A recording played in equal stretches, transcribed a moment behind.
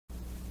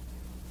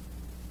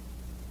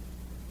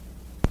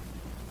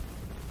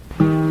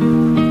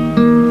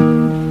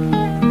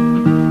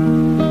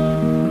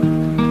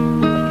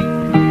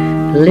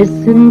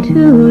Listen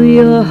to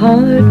your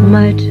heart,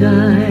 my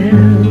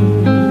child.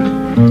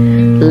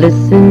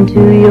 Listen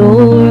to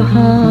your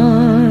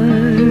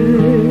heart,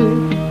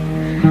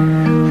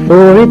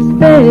 for it's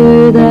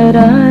there that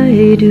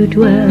I do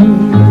dwell,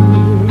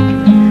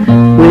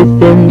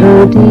 within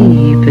the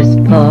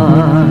deepest part.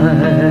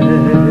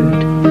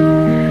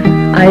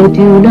 I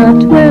do not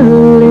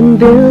dwell in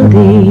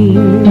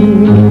buildings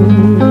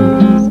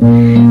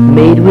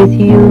made with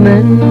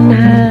human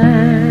hands.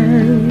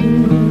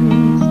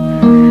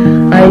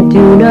 I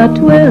do not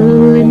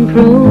dwell in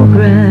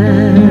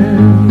programs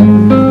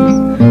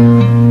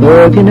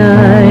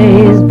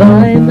organized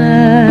by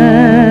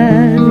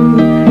man.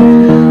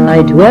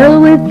 I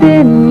dwell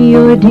within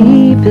your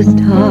deepest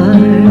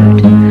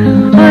heart.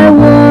 I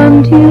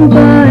want you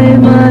by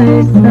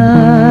my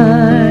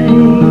side,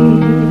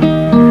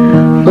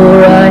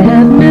 for I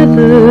have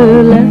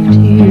never left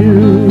you.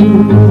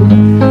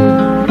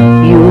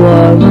 You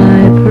are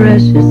my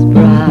precious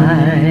bride.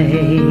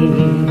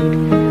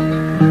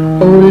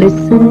 Oh,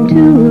 listen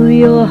to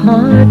your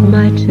heart,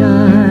 my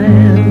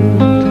child.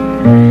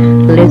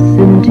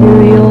 Listen to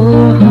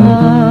your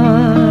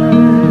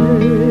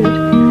heart,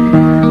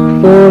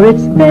 for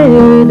it's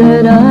there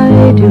that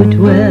I do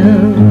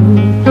dwell,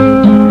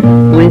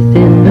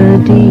 within the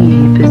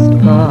deepest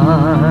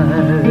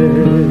part.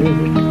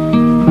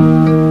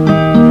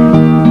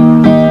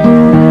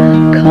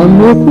 Come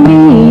with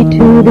me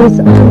to this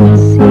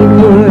unseen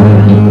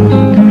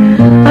world.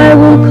 I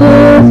will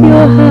cause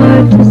your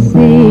heart to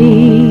sing.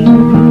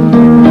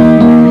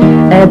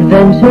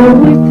 Adventure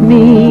with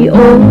me,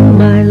 oh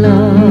my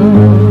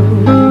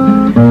love,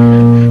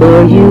 for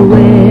you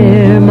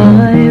wear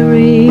my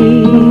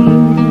ring.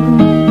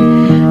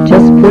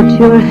 Just put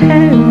your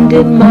hand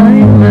in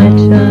mine, my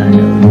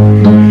child,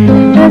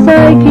 as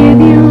I give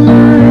you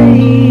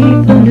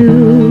life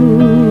anew.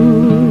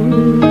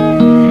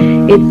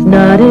 It's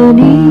not an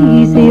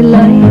easy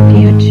life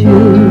you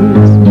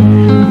choose,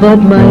 but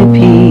my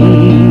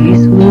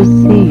peace will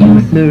see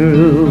you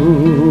through.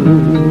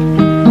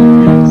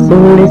 So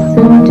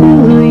listen to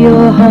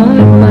your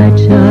heart, my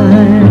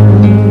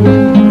child.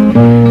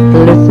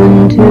 Listen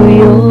to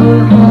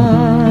your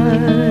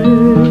heart,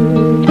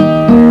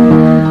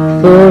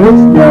 for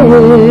it's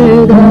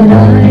there that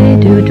I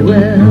do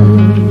dwell,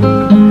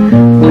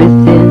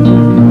 within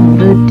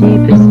the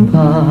deepest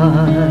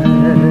part.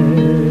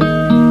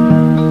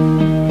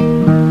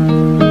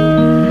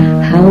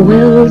 How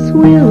else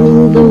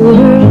will the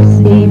world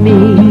see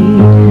me?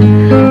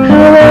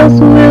 How else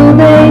will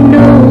they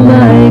know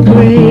my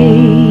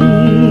grace,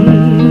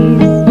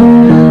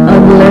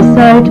 unless I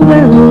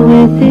dwell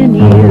within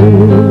you?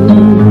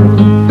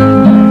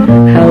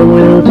 How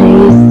will they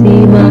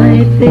see my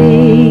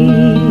face?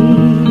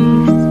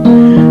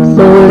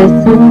 So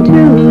listen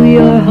to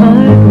your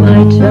heart,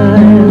 my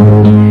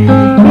child.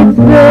 It's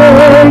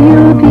there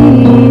you'll be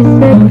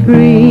set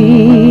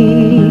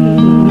free,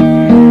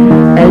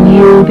 and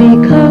you'll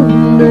become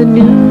the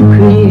new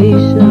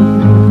creation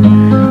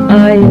I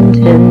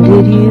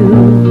intended you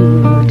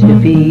to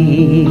be.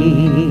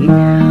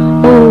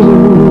 Oh,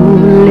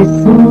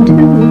 listen to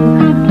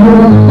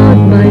your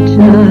heart, my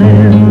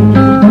child.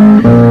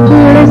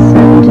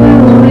 Listen to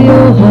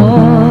your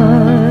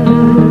heart,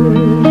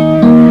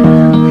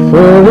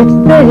 for it's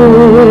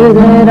there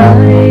that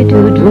I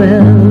do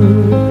dwell,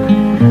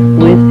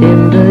 within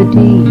the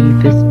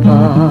deepest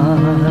part.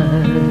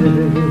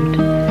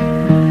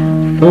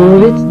 For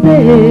it's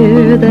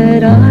there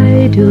that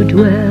I do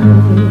dwell,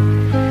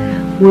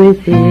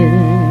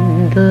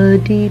 within the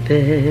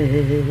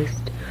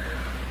deepest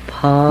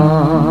part.